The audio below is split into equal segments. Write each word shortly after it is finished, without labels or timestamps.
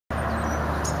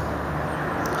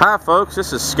Hi folks,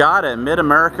 this is Scott at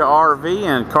Mid-America RV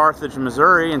in Carthage,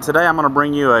 Missouri, and today I'm going to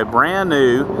bring you a brand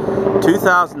new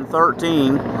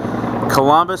 2013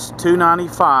 Columbus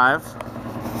 295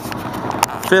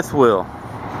 fifth wheel.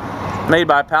 Made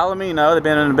by Palomino. They've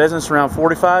been in business around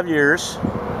 45 years.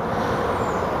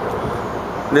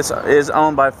 This is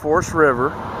owned by Forest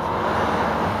River.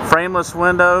 Frameless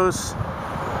windows.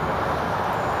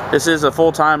 This is a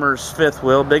full-timer's fifth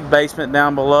wheel. Big basement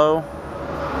down below.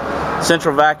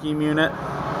 Central vacuum unit,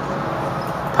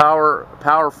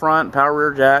 power front, power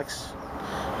rear jacks,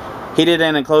 heated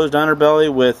and enclosed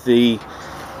underbelly with the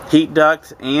heat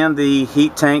duct and the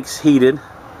heat tanks heated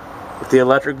with the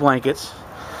electric blankets.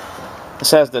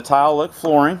 This has the tile look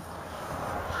flooring,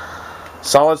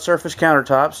 solid surface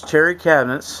countertops, cherry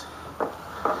cabinets,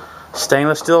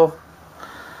 stainless steel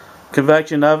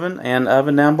convection oven and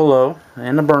oven down below,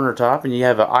 and the burner top, and you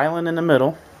have an island in the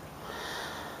middle.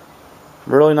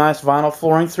 Really nice vinyl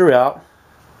flooring throughout.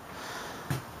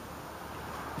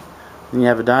 Then you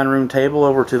have a dining room table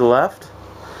over to the left.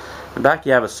 In the back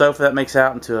you have a sofa that makes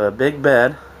out into a big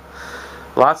bed.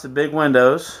 Lots of big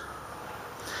windows.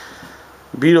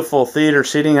 Beautiful theater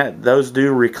seating. Those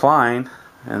do recline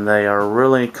and they are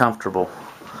really comfortable.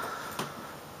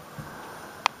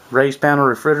 Raised panel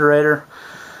refrigerator.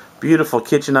 Beautiful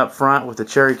kitchen up front with the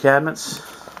cherry cabinets.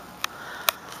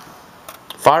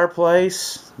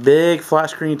 Fireplace, big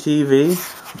flat screen TV.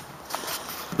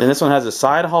 Then this one has a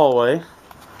side hallway.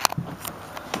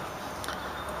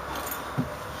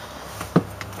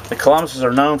 The Columbuses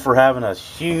are known for having a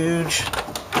huge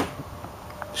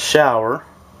shower.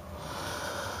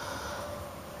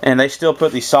 And they still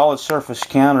put these solid surface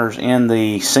counters in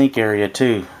the sink area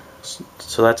too.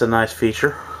 So that's a nice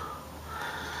feature.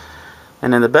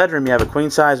 And in the bedroom you have a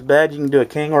queen size bed. You can do a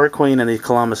king or a queen in these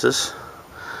Columbuses.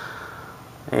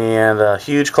 And a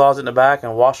huge closet in the back,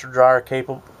 and washer dryer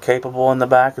capable in the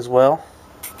back as well.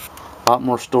 A lot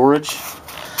more storage.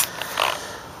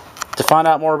 To find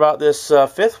out more about this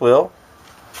fifth wheel,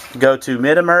 go to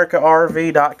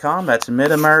midamericarv.com. That's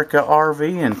Mid-America RV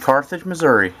in Carthage,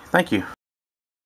 Missouri. Thank you.